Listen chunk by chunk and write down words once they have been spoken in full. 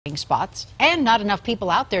Spots and not enough people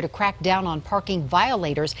out there to crack down on parking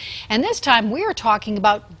violators. And this time we are talking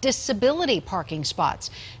about disability parking spots.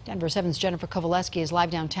 Denver 7's Jennifer Kovaleski is live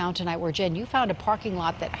downtown tonight, where, Jen, you found a parking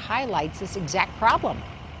lot that highlights this exact problem.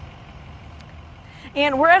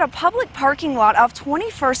 And we're at a public parking lot off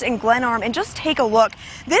 21st and Glenarm, and just take a look.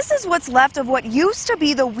 This is what's left of what used to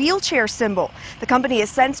be the wheelchair symbol. The company has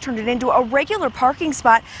since turned it into a regular parking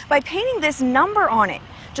spot by painting this number on it.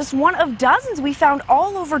 Just one of dozens we found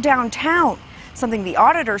all over downtown, something the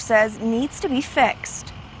auditor says needs to be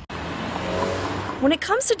fixed. When it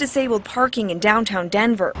comes to disabled parking in downtown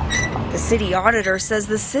Denver, the city auditor says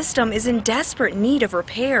the system is in desperate need of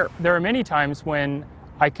repair. There are many times when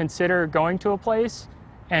I consider going to a place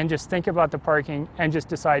and just think about the parking and just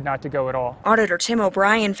decide not to go at all. Auditor Tim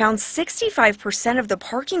O'Brien found 65% of the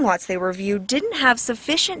parking lots they reviewed didn't have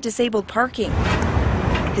sufficient disabled parking.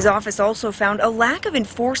 His office also found a lack of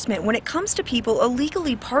enforcement when it comes to people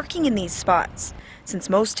illegally parking in these spots, since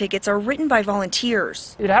most tickets are written by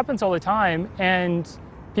volunteers. It happens all the time, and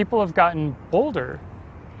people have gotten bolder,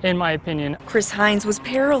 in my opinion. Chris Hines was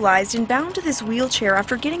paralyzed and bound to this wheelchair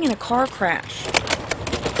after getting in a car crash.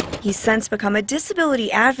 He's since become a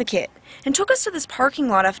disability advocate and took us to this parking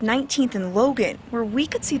lot off 19th and Logan, where we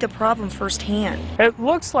could see the problem firsthand. It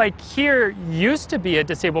looks like here used to be a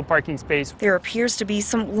disabled parking space. There appears to be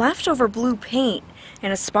some leftover blue paint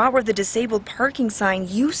and a spot where the disabled parking sign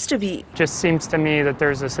used to be. Just seems to me that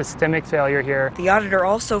there's a systemic failure here. The auditor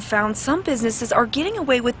also found some businesses are getting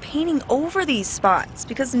away with painting over these spots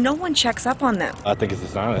because no one checks up on them. I think it's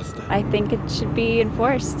dishonest. I think it should be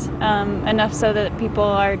enforced enough so that people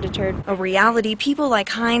are deterred. A reality people like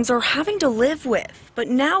Hines are having to live with, but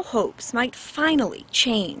now hopes might finally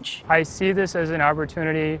change. I see this as an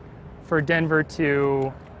opportunity for Denver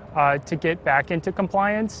to get back into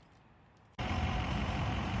compliance.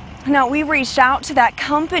 Now, we reached out to that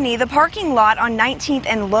company, the parking lot on 19th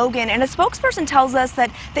and Logan, and a spokesperson tells us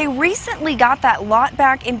that they recently got that lot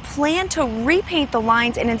back and plan to repaint the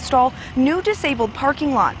lines and install new disabled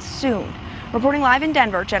parking lots soon. Reporting live in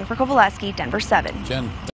Denver, Jennifer Kovaleski, Denver 7. Jen.